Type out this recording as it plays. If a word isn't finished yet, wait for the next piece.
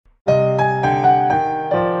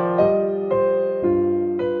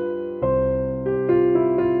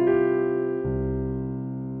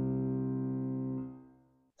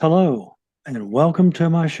Welcome to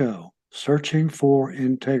my show, Searching for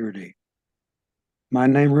Integrity. My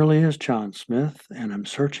name really is John Smith, and I'm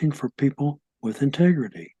searching for people with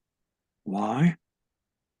integrity. Why?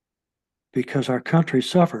 Because our country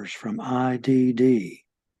suffers from IDD,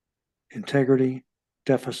 Integrity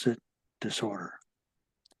Deficit Disorder.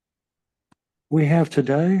 We have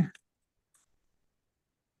today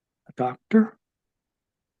a doctor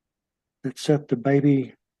that set the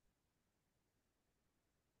baby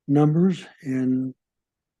numbers in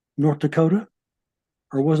North Dakota,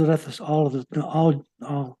 or was it at this all I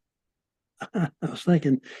was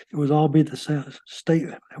thinking it would all be the state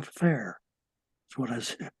fair. That's what I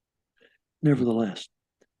said. Nevertheless,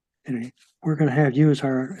 anyway, we're going to have you as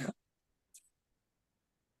our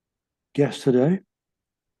guest today.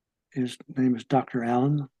 His name is Dr.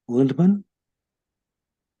 Alan Lindermann,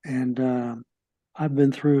 and I've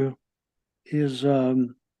been through his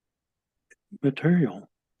material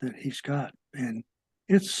that he's got, and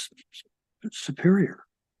it's superior.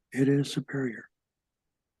 It is superior.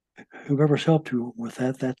 Whoever's helped you with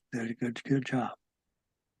that did a good job.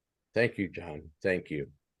 Thank you, John. Thank you.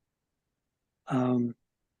 Well,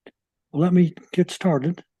 let me get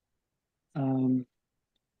started. We're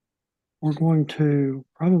going to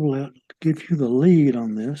probably give you the lead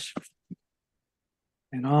on this,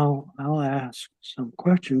 and I'll ask some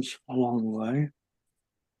questions along the way.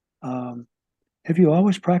 Have you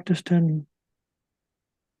always practiced in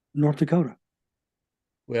North Dakota?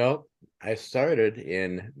 Well, I started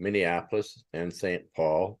in Minneapolis and St.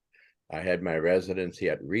 Paul. I had my residency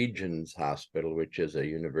at Regions Hospital, which is a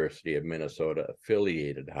University of Minnesota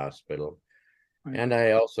affiliated hospital. Right. And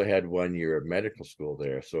I also had 1 year of medical school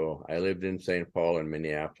there. So I lived in St. Paul and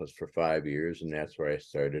Minneapolis for 5 years, and that's where I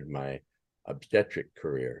started my obstetric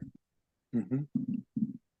career. Mm-hmm.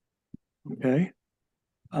 Okay.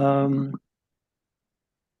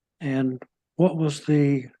 And what was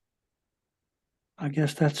I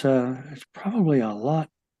guess it's probably a lot.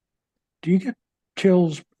 Do you get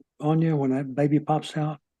chills on you when that baby pops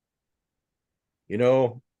out? You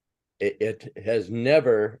know, it has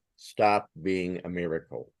never stopped being a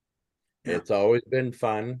miracle. Yeah. It's always been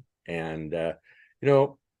fun. And, there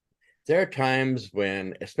are times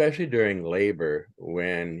when, especially during labor,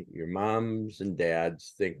 when your moms and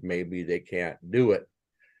dads think maybe they can't do it.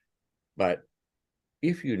 But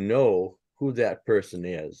if you know who that person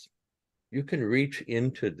is, you can reach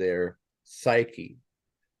into their psyche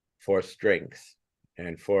for strength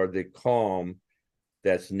and for the calm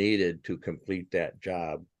that's needed to complete that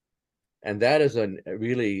job. And that is a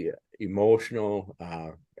really emotional,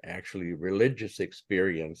 actually religious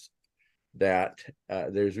experience that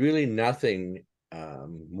there's really nothing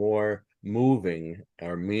more moving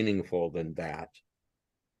or meaningful than that.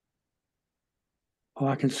 Oh,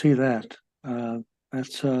 I can see that.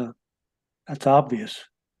 That's obvious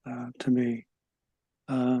to me.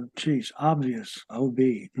 Geez, obvious. OB.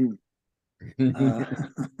 We're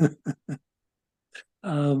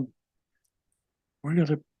going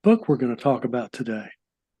to book we're going to talk about today,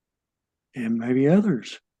 and maybe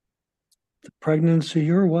others. The Pregnancy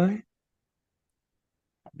Your Way.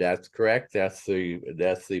 That's correct. That's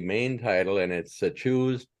the main title, and it's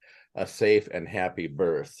Choose a Safe and Happy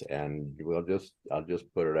Birth. And I'll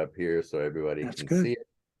just put it up here so everybody can see it.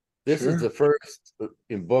 This is the first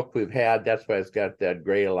book we've had. That's why it's got that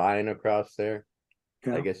gray line across there.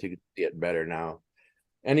 Yeah. I guess you can see it better now.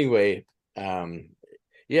 Anyway,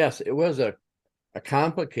 yes, it was a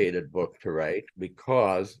complicated book to write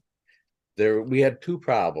because we had two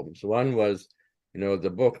problems. One was,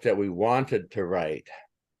 the book that we wanted to write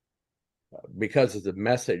because of the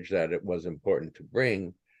message that it was important to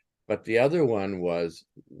bring. But the other one was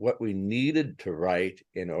what we needed to write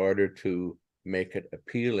in order to make it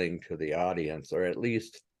appealing to the audience, or at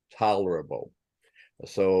least tolerable.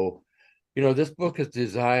 So, this book is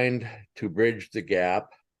designed to bridge the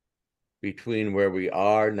gap between where we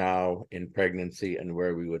are now in pregnancy and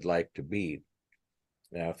where we would like to be.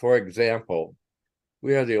 For example,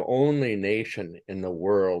 we are the only nation in the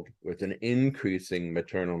world with an increasing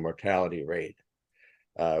maternal mortality rate.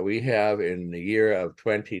 We have, in the year of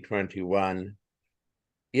 2021,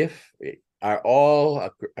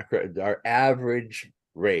 our average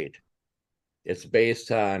rate, it's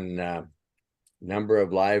based on number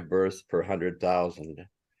of live births per 100,000.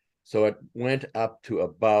 So it went up to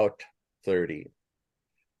about 30.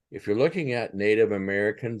 If you're looking at Native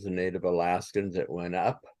Americans and Native Alaskans, it went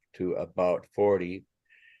up to about 40.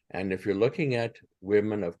 And if you're looking at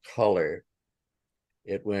women of color,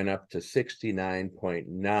 it went up to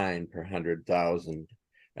 69.9 per 100,000.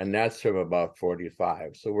 And that's from about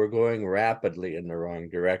 45. So we're going rapidly in the wrong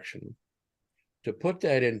direction. To put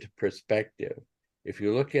that into perspective, if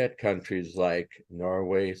you look at countries like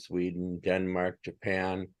Norway, Sweden, Denmark,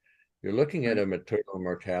 Japan, you're looking at a maternal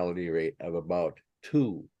mortality rate of about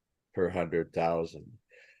 2 per 100,000.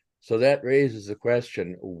 So that raises the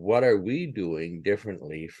question, what are we doing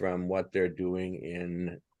differently from what they're doing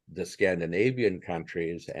in the Scandinavian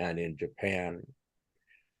countries and in Japan?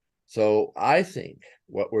 So I think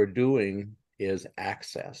what we're doing is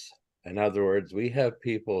access. In other words, we have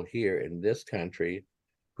people here in this country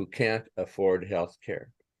who can't afford health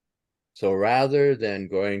care. So rather than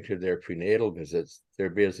going to their prenatal visits, they're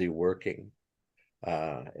busy working.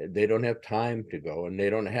 They don't have time to go, and they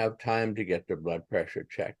don't have time to get their blood pressure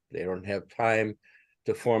checked. They don't have time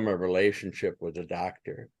to form a relationship with a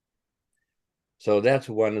doctor. So that's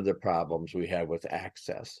one of the problems we have with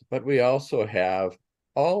access. But we also have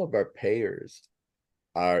all of our payers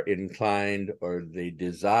are inclined, or they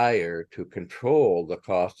desire to control the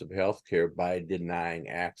cost of healthcare by denying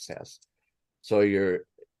access. So your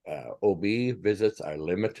OB visits are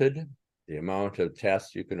limited. The amount of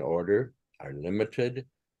tests you can order are limited.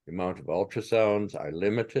 The amount of ultrasounds are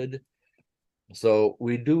limited. So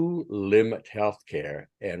we do limit healthcare,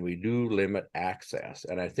 and we do limit access.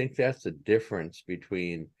 And I think that's the difference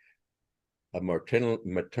between a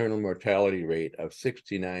maternal mortality rate of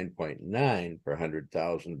 69.9 per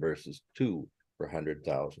 100,000 versus 2 per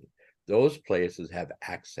 100,000. Those places have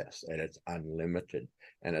access, and it's unlimited,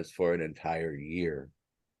 and it's for an entire year.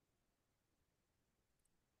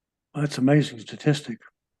 That's an amazing statistic.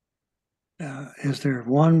 Is there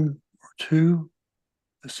one or two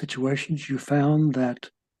situations you found that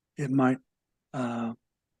it might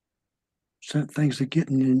send things that get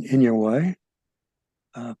in your way?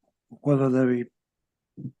 Whether they be,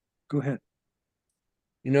 go ahead.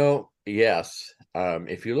 Yes.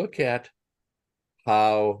 If you look at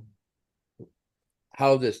how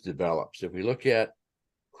this develops, if we look at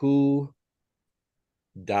who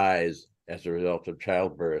dies as a result of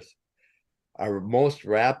childbirth, our most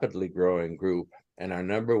rapidly growing group and our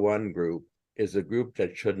number one group is a group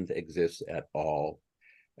that shouldn't exist at all.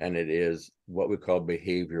 And it is what we call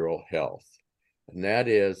behavioral health. And that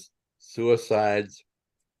is suicides,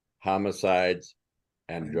 homicides,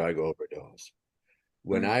 and drug overdose.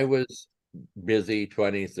 When I was busy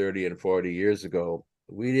 20, 30, and 40 years ago,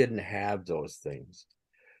 we didn't have those things.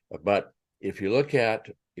 But if you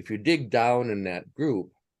dig down in that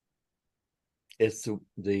group, it's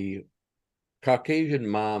the Caucasian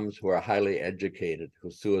moms who are highly educated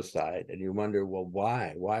who suicide. And you wonder, well,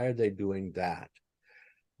 why? Why are they doing that?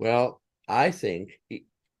 Well, I think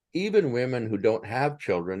even women who don't have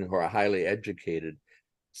children who are highly educated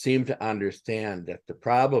seem to understand that the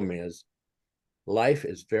problem is life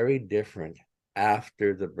is very different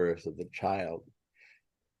after the birth of the child.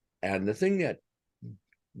 And the thing that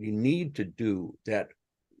you need to do, that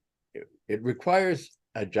it requires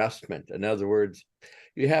adjustment. In other words,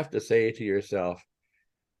 you have to say to yourself,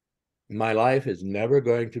 my life is never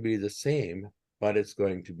going to be the same, but it's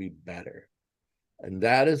going to be better. And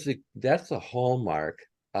that's the hallmark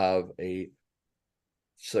of a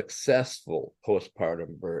successful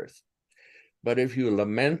postpartum birth. But if you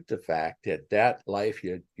lament the fact that life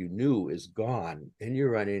you knew is gone, then you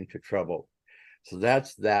run into trouble. So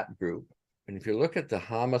that's that group. And if you look at the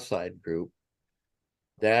homicide group,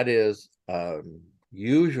 that is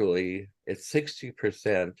usually it's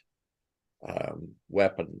 60%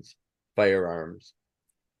 weapons, firearms.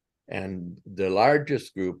 And the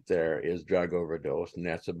largest group there is drug overdose, and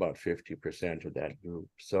that's about 50% of that group.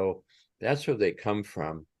 So that's where they come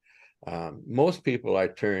from. Most people are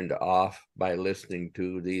turned off by listening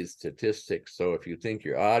to these statistics. So if you think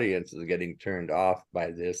your audience is getting turned off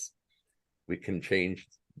by this, we can change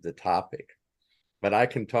the topic. But I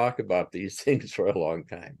can talk about these things for a long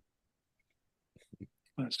time.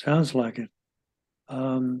 It sounds like it.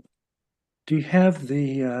 Do you have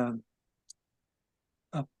the,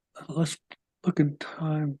 let's look in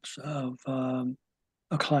times of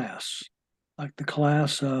a class, like the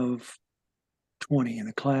class of 20 and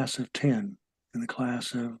the class of 10 and the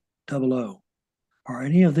class of 00. Are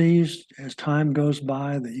any of these, as time goes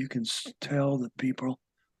by, that you can tell that people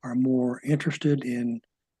are more interested in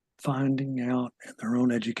finding out in their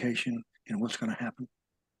own education and what's going to happen?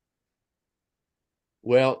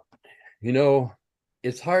 Well,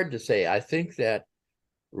 it's hard to say. I think that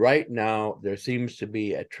right now there seems to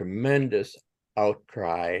be a tremendous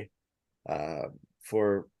outcry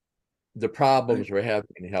for the problems we're having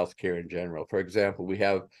in healthcare in general. For example, we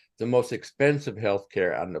have the most expensive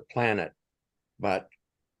healthcare on the planet, but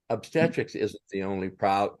obstetrics isn't the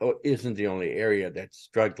only area that's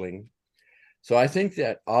struggling. So I think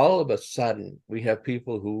that all of a sudden we have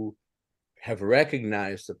people who have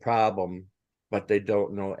recognized the problem but they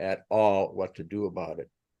don't know at all what to do about it.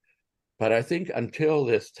 But I think until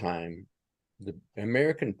this time, the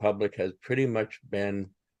American public has pretty much been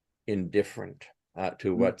indifferent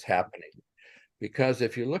to what's happening. Because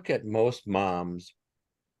if you look at most moms,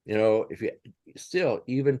 you know, if you still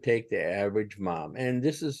even take the average mom, and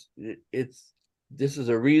this is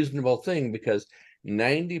a reasonable thing, because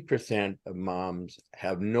 90% of moms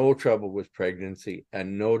have no trouble with pregnancy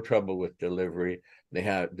and no trouble with delivery.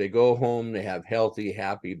 They go home, they have healthy,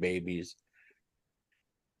 happy babies.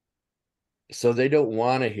 So they don't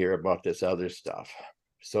want to hear about this other stuff.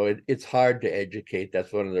 So it's hard to educate.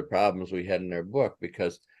 That's one of the problems we had in our book,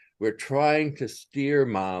 because we're trying to steer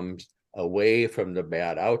moms away from the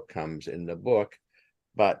bad outcomes in the book,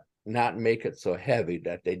 but not make it so heavy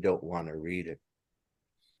that they don't want to read it.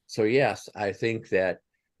 So yes, I think that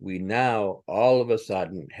we now all of a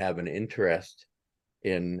sudden have an interest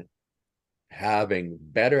in having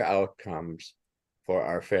better outcomes for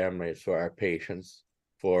our families, for our patients,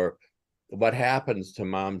 for what happens to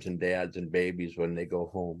moms and dads and babies when they go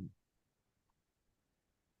home.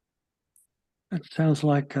 It sounds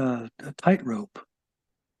like a tightrope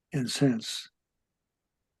in a sense.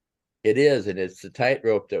 It is, and it's the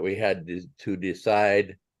tightrope that we had to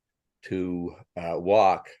decide to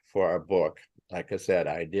walk for our book. Like I said,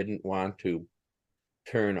 I didn't want to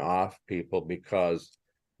turn off people, because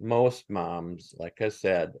most moms, like I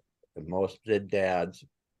said, most of the dads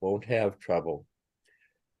won't have trouble.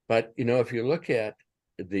 But, you know, if you look at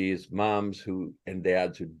these moms and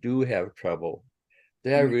dads who do have trouble,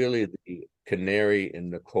 they're really the canary in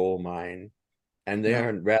the coal mine, and they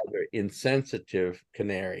are rather insensitive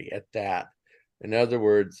canary at that. In other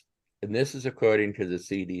words, and this is according to the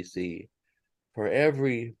CDC, for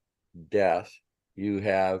every death, you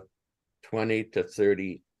have 20 to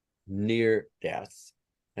 30 near deaths.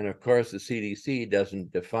 And of course, the CDC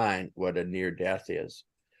doesn't define what a near death is.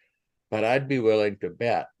 But I'd be willing to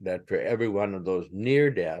bet that for every one of those near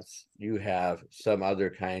deaths, you have some other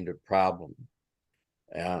kind of problem,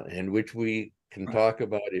 and which we can talk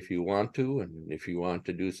about if you want to. And if you want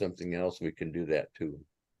to do something else, we can do that too.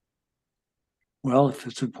 Well, if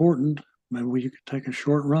it's important, maybe we could take a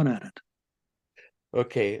short run at it.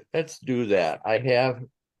 Okay, let's do that. I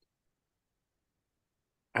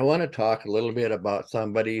want to talk a little bit about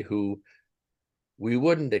somebody who we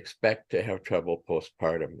wouldn't expect to have trouble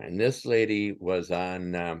postpartum. And this lady was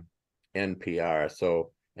on NPR.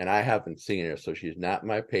 And I haven't seen her, so she's not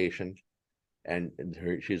my patient. And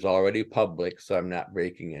she's already public, so I'm not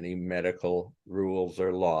breaking any medical rules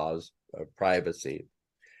or laws of privacy.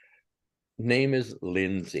 Name is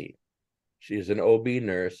Lindsay. She's an OB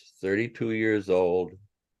nurse, 32 years old.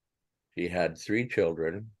 She had 3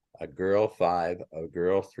 children, a girl 5, a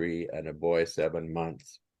girl 3, and a boy 7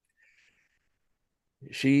 months.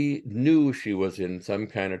 She knew she was in some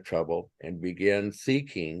kind of trouble and began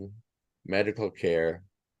seeking medical care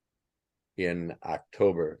in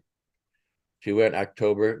October. She went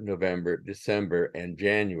October, November, December, and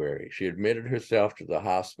January. She admitted herself to the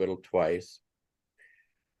hospital twice.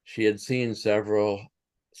 She had seen several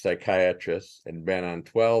psychiatrists and been on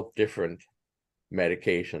 12 different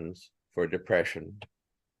medications for depression.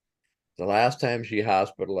 The last time she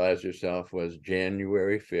hospitalized herself was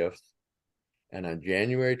January 5th. And on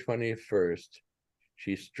January 21st,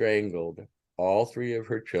 she strangled all 3 of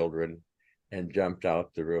her children and jumped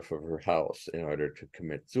out the roof of her house in order to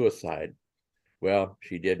commit suicide. Well,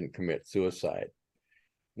 she didn't commit suicide.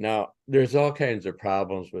 Now, there's all kinds of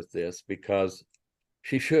problems with this, because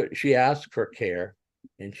she asked for care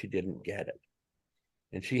and she didn't get it.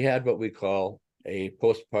 And she had what we call a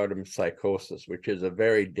postpartum psychosis, which is a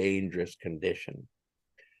very dangerous condition.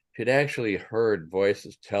 She'd actually heard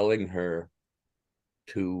voices telling her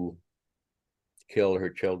to kill her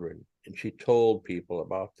children, and she told people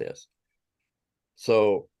about this.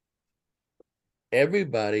 So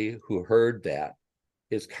everybody who heard that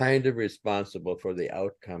is kind of responsible for the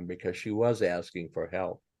outcome, because she was asking for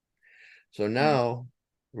help. So now,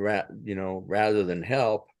 rather than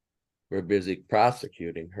help, we're busy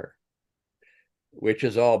prosecuting her, which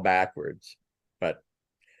is all backwards. But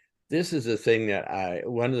this is the thing that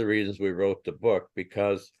one of the reasons we wrote the book,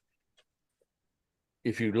 because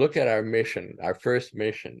if you look at our mission, our first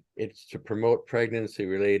mission, it's to promote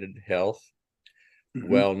pregnancy-related health,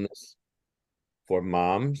 wellness for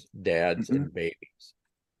moms, dads, and babies.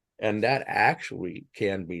 And that actually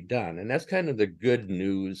can be done. And that's kind of the good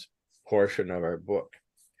news portion of our book.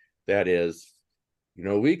 That is,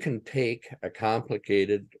 we can take a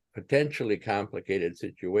potentially complicated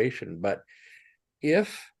situation, but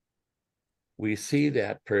if we see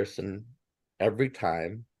that person every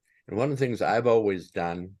time, and one of the things I've always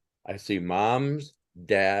done I see moms,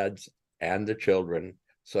 dads, and the children.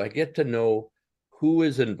 So I get to know who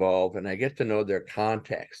is involved, and I get to know their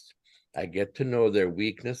context. I get to know their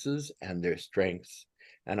weaknesses and their strengths,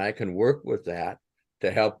 and I can work with that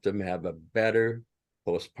to help them have a better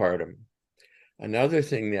postpartum. Another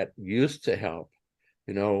thing that used to help,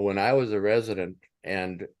 when I was a resident,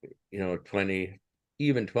 and 20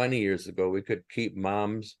 years ago, we could keep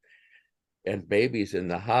moms and babies in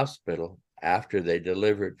the hospital after they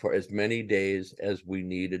delivered for as many days as we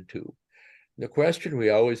needed to. The question we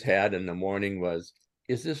always had in the morning was,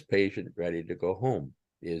 is this patient ready to go home?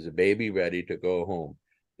 Is the baby ready to go home?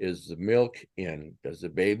 Is the milk in? Does the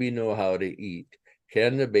baby know how to eat?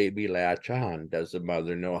 Can the baby latch on? Does the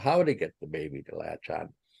mother know how to get the baby to latch on?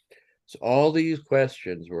 So all these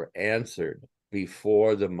questions were answered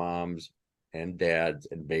before the moms and dads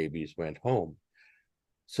and babies went home.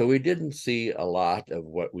 So we didn't see a lot of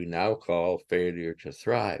what we now call failure to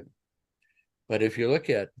thrive. But if you look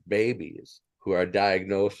at babies who are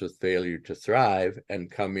diagnosed with failure to thrive and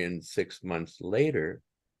come in 6 months later,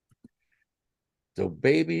 the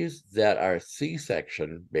babies that are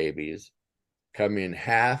C-section babies come in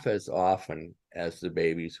half as often as the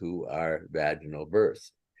babies who are vaginal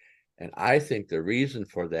births. And I think the reason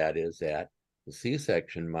for that is that the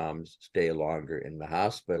C-section moms stay longer in the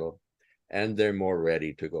hospital and they're more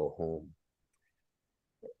ready to go home.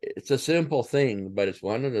 It's a simple thing, but it's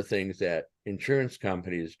one of the things that insurance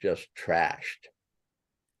companies just trashed.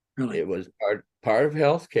 Really? It was part of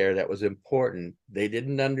healthcare that was important. They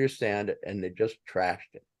didn't understand it and they just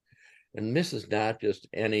trashed it. And this is not just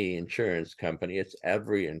any insurance company, it's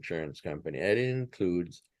every insurance company. It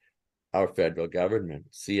includes our federal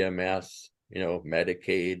government, CMS,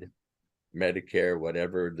 Medicaid, Medicare,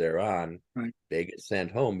 whatever they're on, Right. they get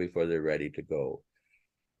sent home before they're ready to go.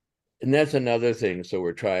 And that's another thing. So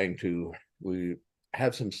we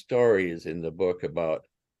have some stories in the book about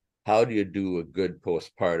how do you do a good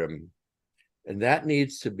postpartum, and that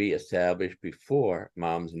needs to be established before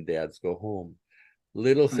moms and dads go home.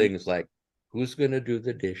 Little Right. things like who's going to do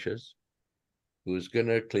the dishes, who's going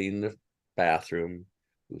to clean the bathroom,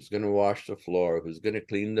 who's going to wash the floor, who's going to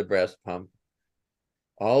clean the breast pump.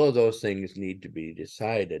 All of those things need to be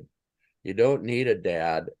decided. You don't need a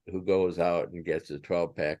dad who goes out and gets a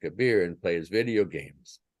 12-pack of beer and plays video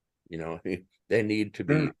games. They need to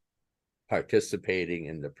be participating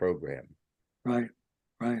in the program. Right.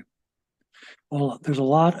 Right. Well, there's a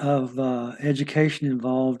lot of education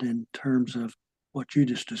involved in terms of what you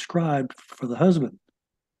just described for the husband.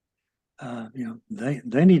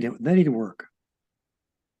 They need to work.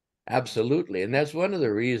 Absolutely. And that's one of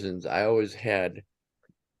the reasons I always had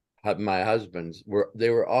my husbands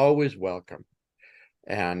they were always welcome.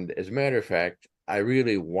 And as a matter of fact, I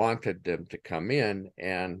really wanted them to come in,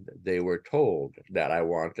 and they were told that I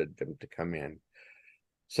wanted them to come in.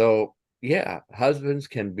 So yeah, husbands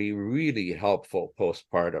can be really helpful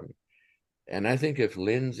postpartum. And I think if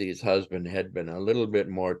Lindsay's husband had been a little bit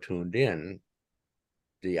more tuned in,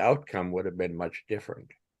 the outcome would have been much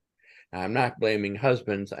different. I'm not blaming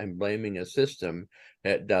husbands, I'm blaming a system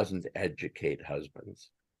that doesn't educate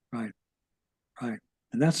husbands. Right. Right.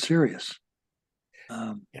 And that's serious.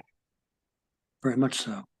 Yeah. Very much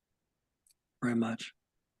so. Very much.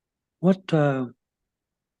 What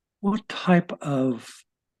type of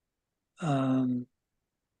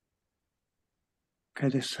okay,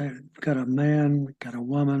 they say got a man, got a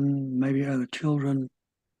woman, maybe other children.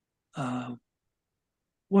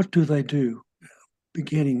 What do they do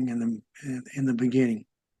beginning in the beginning,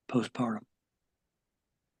 postpartum?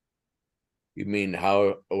 You mean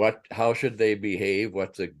how should they behave?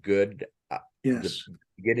 What's a good the Yes.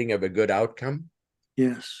 beginning of a good outcome?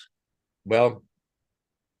 Yes. Well,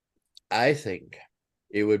 I think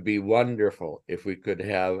it would be wonderful if we could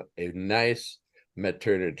have a nice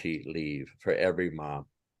maternity leave for every mom,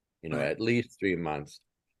 Right. at least 3 months.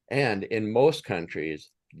 And in most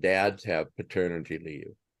countries, dads have paternity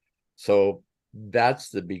leave. So that's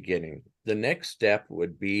the beginning. The next step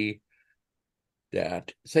would be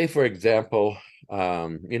that, say, for example,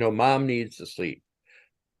 mom needs to sleep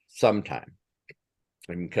sometime.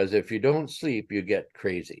 And because if you don't sleep, you get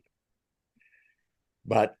crazy.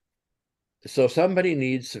 But so somebody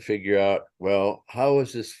needs to figure out, well, how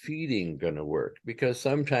is this feeding going to work? Because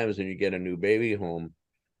sometimes when you get a new baby home,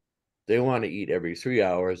 they want to eat every 3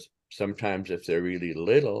 hours. Sometimes if they're really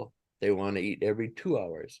little, they want to eat every 2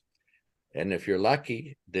 hours. And if you're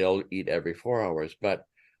lucky, they'll eat every 4 hours. But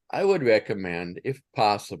I would recommend, if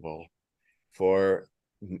possible, for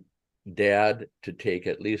dad to take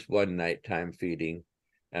at least one nighttime feeding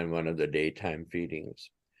and one of the daytime feedings.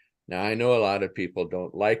 Now, I know a lot of people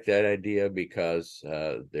don't like that idea because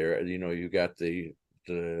you got the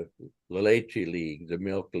Leche League, the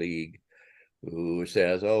Milk League, who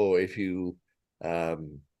says, oh, if you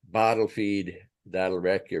bottle feed, that'll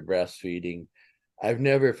wreck your breastfeeding. I've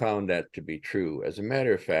never found that to be true. As a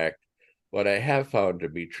matter of fact, what I have found to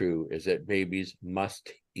be true is that babies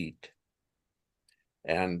must eat.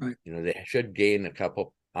 And, Right. They should gain a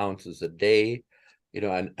couple ounces a day.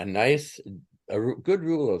 A good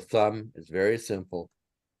rule of thumb is very simple.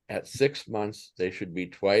 At 6 months, they should be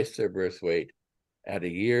twice their birth weight. At a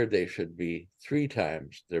year, they should be 3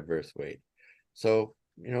 times their birth weight. So,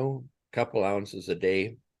 couple ounces a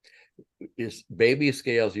day. Baby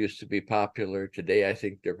scales used to be popular. Today, I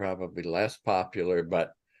think they're probably less popular,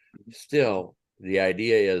 but still, the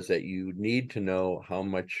idea is that you need to know how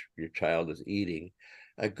much your child is eating.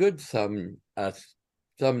 A good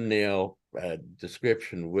thumbnail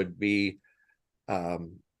description would be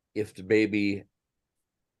if the baby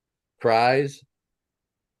cries,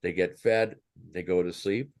 they get fed, they go to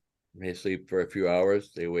sleep, they sleep for a few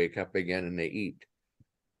hours, they wake up again and they eat.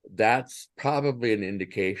 That's probably an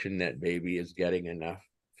indication that baby is getting enough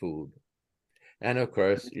food. And of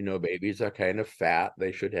course, babies are kind of fat.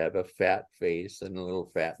 They should have a fat face and a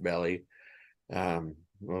little fat belly, a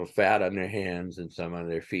little fat on their hands and some on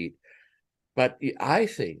their feet. But I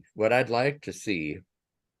think what I'd like to see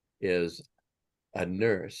is a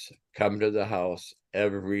nurse come to the house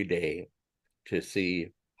every day to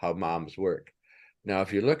see how moms work. Now,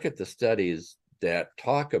 if you look at the studies that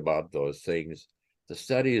talk about those things, the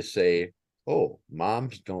studies say, oh,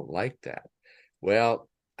 moms don't like that. Well,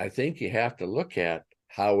 I think you have to look at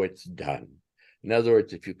how it's done. In other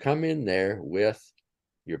words, if you come in there with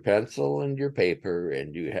your pencil and your paper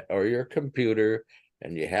and or your computer,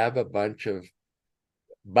 and you have a bunch of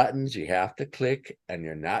buttons you have to click, and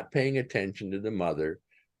you're not paying attention to the mother,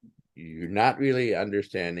 you're not really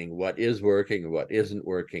understanding what is working, what isn't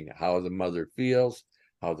working, how the mother feels,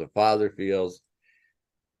 how the father feels.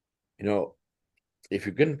 If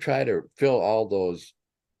you're going to try to fill all those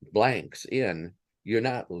blanks in, you're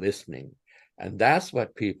not listening. And that's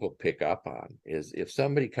what people pick up on, is if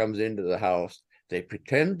somebody comes into the house, they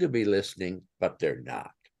pretend to be listening, but they're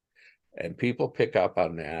not. And people pick up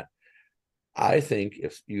on that. I think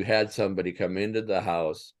if you had somebody come into the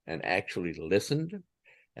house and actually listened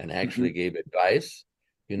and actually gave advice,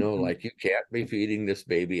 like you can't be feeding this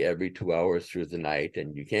baby every 2 hours through the night,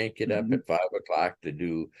 and you can't get up at 5 o'clock to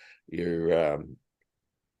do your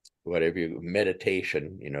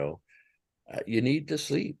meditation, you need to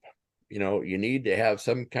sleep. You need to have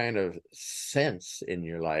some kind of sense in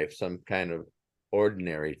your life, some kind of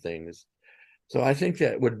ordinary things. So I think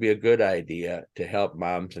that would be a good idea to help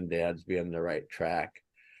moms and dads be on the right track.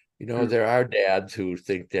 There are dads who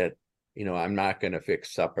think that, I'm not going to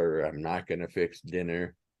fix supper, I'm not going to fix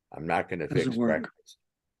dinner, I'm not going to fix breakfast.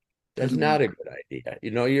 That's not a good idea.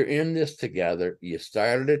 You're in this together. You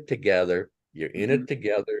started it together. You're in it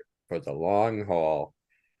together for the long haul.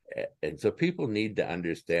 And so people need to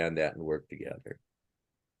understand that and work together.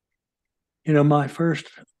 My first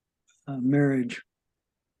marriage,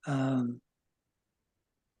 I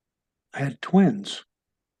had twin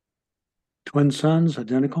sons,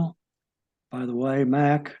 identical. By the way,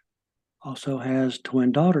 Mac also has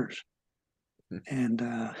twin daughters. And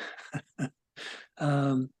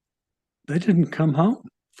they didn't come home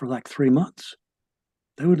for like 3 months.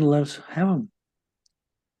 They wouldn't let us have them.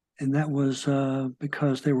 And that was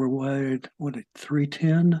because they were weighed,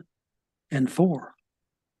 310 and 4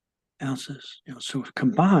 ounces. So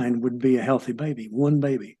combined would be a healthy baby, one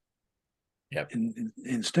baby. Yep. And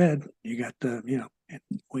instead, you got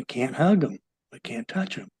we can't hug them, we can't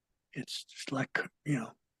touch them. It's just like,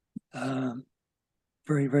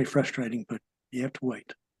 very, very frustrating, but you have to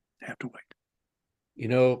wait.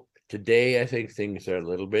 Today I think things are a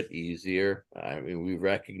little bit easier. I mean, we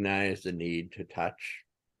recognize the need to touch,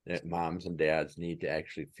 that moms and dads need to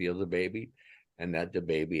actually feel the baby, and that the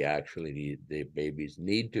babies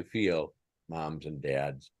need to feel moms and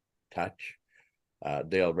dads touch.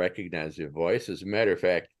 They'll recognize your voice. As a matter of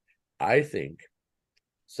fact, I think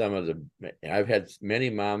I've had many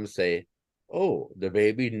moms say, oh, the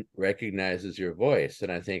baby recognizes your voice.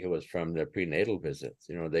 And I think it was from the prenatal visits.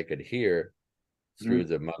 They could hear through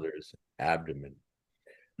the mother's abdomen.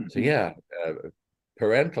 So yeah,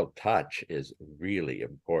 parental touch is really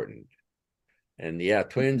important. And yeah,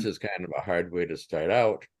 twins is kind of a hard way to start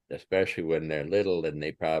out, especially when they're little, and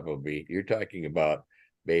you're talking about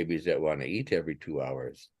babies that want to eat every 2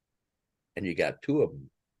 hours, and you got 2 of them.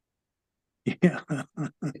 Yeah.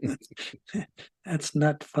 That's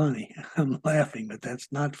not funny. I'm laughing, but that's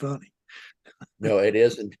not funny. No, it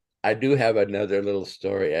isn't. I do have another little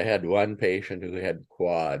story. I had one patient who had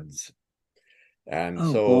quads. And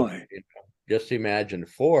Oh so boy. just imagine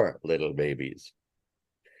 4 little babies.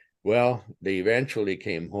 Well, they eventually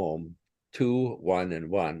came home, 2, 1, and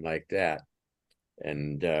 1, like that.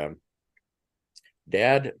 And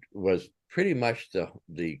Dad was pretty much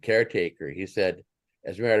the caretaker. He said,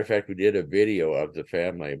 as a matter of fact, we did a video of the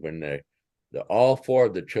family when all 4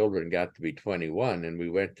 of the children got to be 21, and we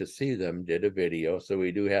went to see them, did a video. So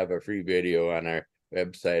we do have a free video on our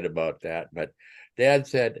website about that. But Dad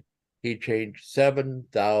said he changed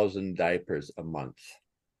 7,000 diapers a month.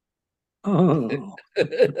 Oh,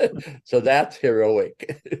 So that's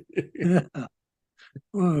heroic. yeah.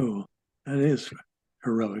 Whoa, that is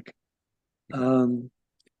heroic.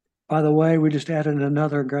 By the way, we just added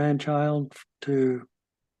another grandchild to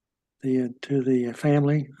the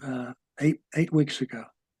family 8 weeks ago.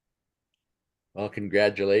 Well,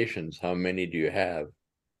 congratulations. How many do you have?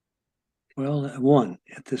 Well, one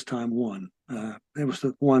at this time. One. It was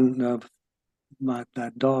the one of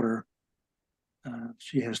that daughter.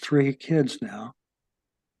 She has 3 kids now,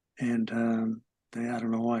 and I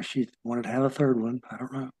don't know why she wanted to have a third one. I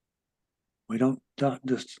don't know. We don't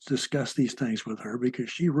discuss these things with her because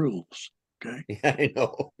she rules. Okay. Yeah, I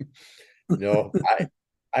know. No,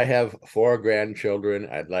 I have 4 grandchildren.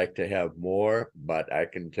 I'd like to have more, but I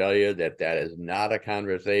can tell you that that is not a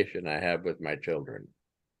conversation I have with my children.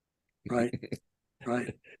 Right.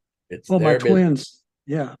 Right. It's Well, my their business. twins.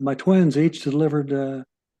 Yeah, my twins each delivered a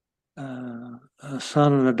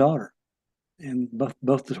son and a daughter, and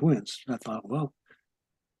both the twins. I thought, well,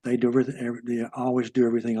 they do everything. They always do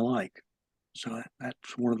everything alike. So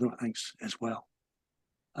that's one of the things as well.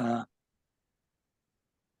 Uh,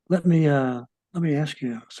 let me ask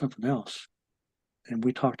you something else. And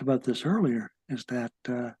we talked about this earlier. Is that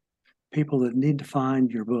people that need to find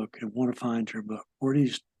your book and want to find your book? Where do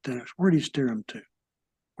you steer them to?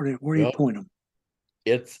 Where do you Well, point them?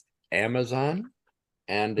 it's Amazon,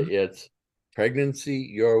 and Huh? it's Pregnancy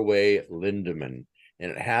Your Way Lindermann.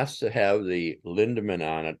 And it has to have the Lindermann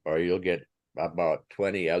on it, or you'll get about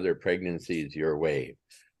 20 other pregnancies your way.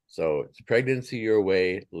 So it's Pregnancy Your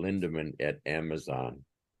Way Lindermann at Amazon.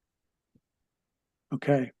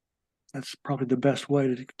 Okay, that's probably the best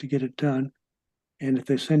way to get it done. And if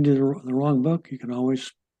they send you the wrong book, you can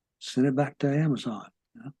always send it back to Amazon.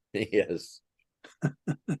 You know? Yes.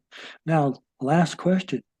 Now, last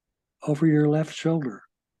question. Over your left shoulder,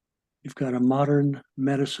 you've got a modern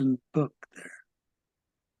medicine book there.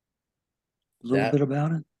 A little That, bit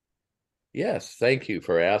about it. yes, thank you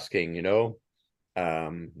for asking.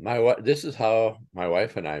 This is how my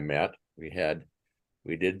wife and I met. We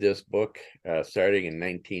did this book starting in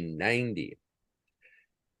 1990,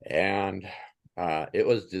 and it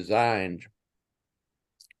was designed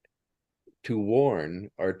to warn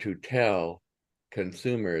or to tell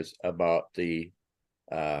consumers about the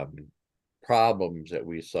um, problems that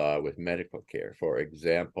we saw with medical care. For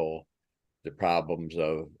example, the problems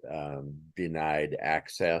of denied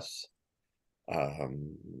access,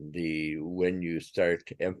 when you start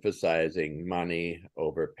emphasizing money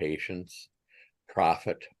over patients,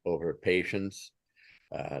 profit over patients,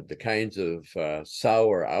 the kinds of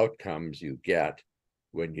sour outcomes you get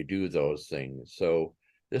when you do those things. So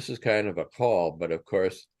this is kind of a call, but of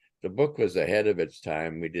course, the book was ahead of its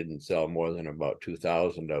time. We didn't sell more than about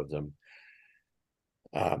 2,000 of them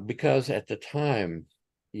because at the time,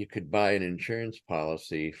 you could buy an insurance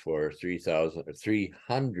policy for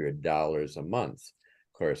 $300 a month.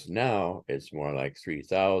 Of course, now it's more like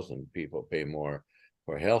 3,000. People pay more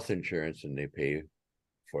for health insurance than they pay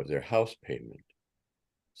for their house payment.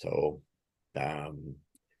 So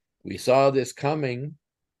we saw this coming,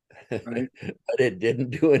 Right. but it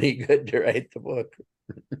didn't do any good to write the book.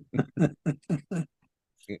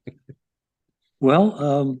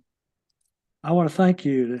 Well, I want to thank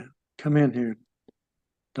you to come in here,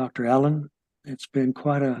 Dr. Allen. It's been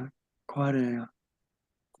quite a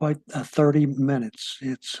 30 minutes.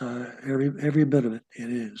 It's every bit of it. It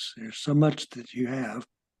is. There's so much that you have,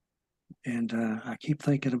 and I keep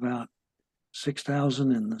thinking about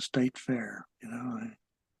 6,000 in the state fair.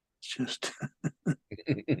 It's just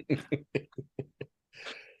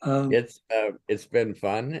um, It's been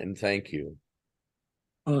fun, and thank you.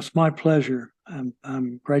 well, it's my pleasure.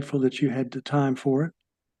 I'm grateful that you had the time for it,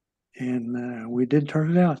 and we did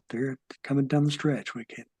turn it out there coming down the stretch. We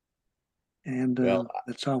can, and Well,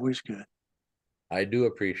 that's always good. I do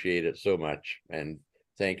appreciate it so much, and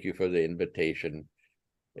thank you for the invitation.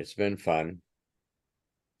 It's been fun.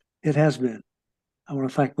 It has been. I want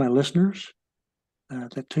to thank my listeners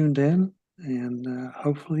that tuned in, and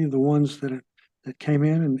hopefully the ones that came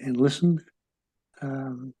in and listened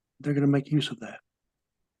they're going to make use of that.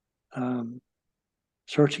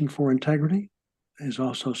 Searching for integrity is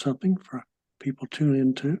also something for people to tune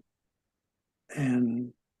into,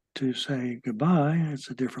 and to say goodbye, it's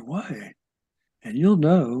a different way. And you'll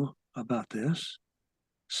know about this.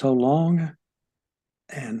 So long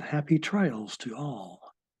and happy trails to all.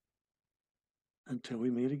 Until we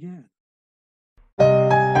meet again.